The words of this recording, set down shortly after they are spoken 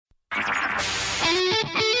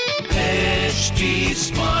HT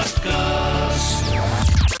Smartcast.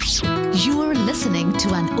 You are listening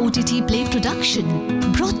to an OTTplay production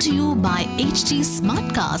brought to you by HT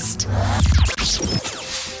Smartcast.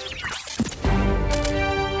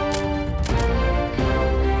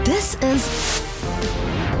 This is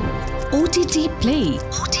OTTplay.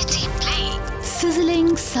 OTTplay.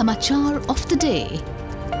 Sizzling Samachar of the day.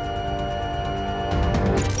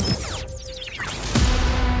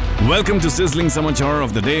 Welcome to Sizzling Samachar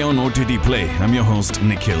of the day on OTTplay. I'm your host,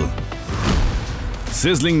 Nikhil.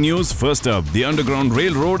 Sizzling news. First up, the Underground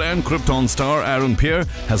Railroad and Krypton star Aaron Pierre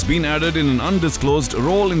has been added in an undisclosed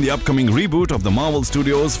role in the upcoming reboot of the Marvel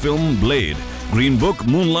Studios film Blade. Green Book,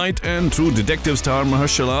 Moonlight and True Detective star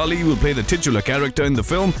Mahershala Ali will play the titular character in the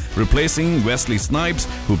film, replacing Wesley Snipes,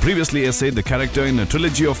 who previously essayed the character in a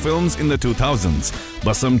trilogy of films in the 2000s.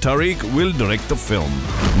 Bassam Tariq will direct the film.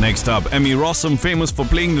 Next up, Emmy Rossum, famous for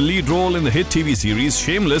playing the lead role in the hit TV series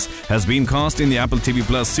Shameless, has been cast in the Apple TV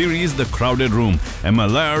Plus series The Crowded Room. Emma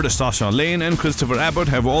Laird, Sasha and Christopher Abbott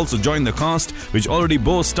have also joined the cast, which already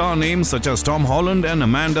boasts star names such as Tom Holland and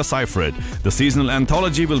Amanda Seyfried. The seasonal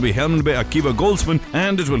anthology will be helmed by Akiva Goldsman,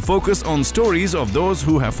 and it will focus on stories of those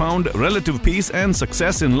who have found relative peace and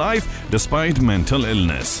success in life despite mental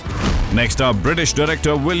illness. Next up, British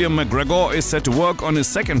director William McGregor is set to work on his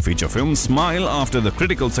second feature film, Smile, after the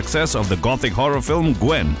critical success of the gothic horror film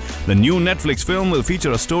Gwen. The new Netflix film will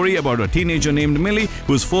feature a story about a teenager named Millie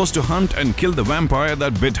who is forced to hunt and kill the vampire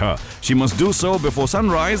that bit her. She must do so before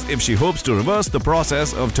sunrise if she hopes to reverse the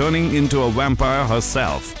process of turning into a vampire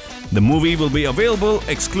herself. The movie will be available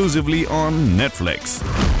exclusively on Netflix.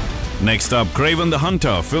 Next up, Kraven the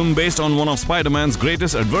Hunter, film based on one of Spider-Man's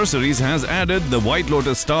greatest adversaries, has added the White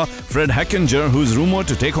Lotus star Fred Hechinger, who is rumored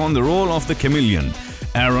to take on the role of the Chameleon.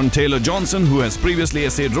 Aaron Taylor Johnson, who has previously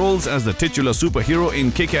essayed roles as the titular superhero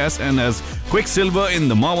in Kick-Ass and as Quicksilver in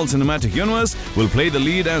the Marvel Cinematic Universe, will play the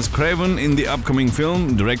lead as Kraven in the upcoming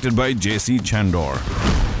film directed by J.C. Chandor.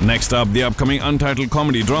 Next up, the upcoming untitled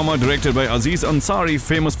comedy drama directed by Aziz Ansari,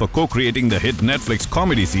 famous for co-creating the hit Netflix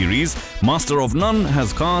comedy series Master of None,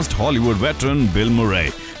 has cast Hollywood veteran Bill Murray.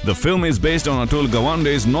 The film is based on Atul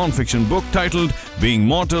Gawande's non-fiction book titled Being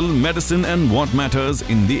Mortal, Medicine and What Matters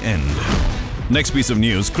in the End. Next piece of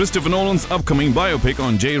news, Christopher Nolan's upcoming biopic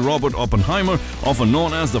on J. Robert Oppenheimer, often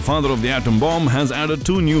known as the father of the atom bomb, has added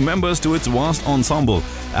two new members to its vast ensemble.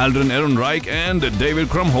 Aldrin Ehrenreich and David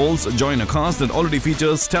Krumholtz join a cast that already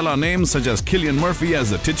features stellar names such as Cillian Murphy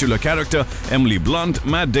as the titular character, Emily Blunt,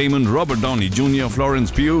 Matt Damon, Robert Downey Jr., Florence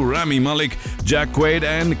Pugh, Rami Malek, Jack Quaid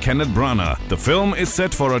and Kenneth Branagh. The film is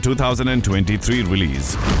set for a 2023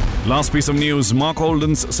 release. Last piece of news, Marc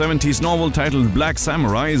Olden's 70s novel titled Black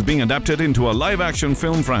Samurai is being adapted into a live-action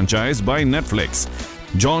film franchise by Netflix.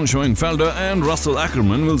 John Schoenfelder and Russell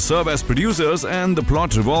Ackerman will serve as producers, and the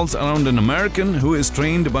plot revolves around an American who is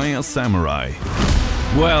trained by a samurai.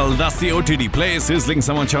 Well, that's the OTTplay Sizzling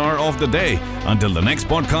Samachar of the day. Until the next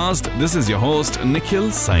podcast, this is your host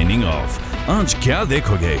Nikhil signing off. Aaj kya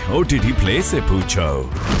dekhoge? OTTplay se poocho.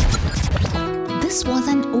 This was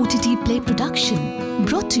an OTTplay production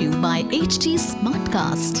brought to you by HT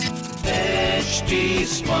Smartcast. HT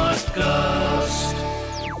Smartcast.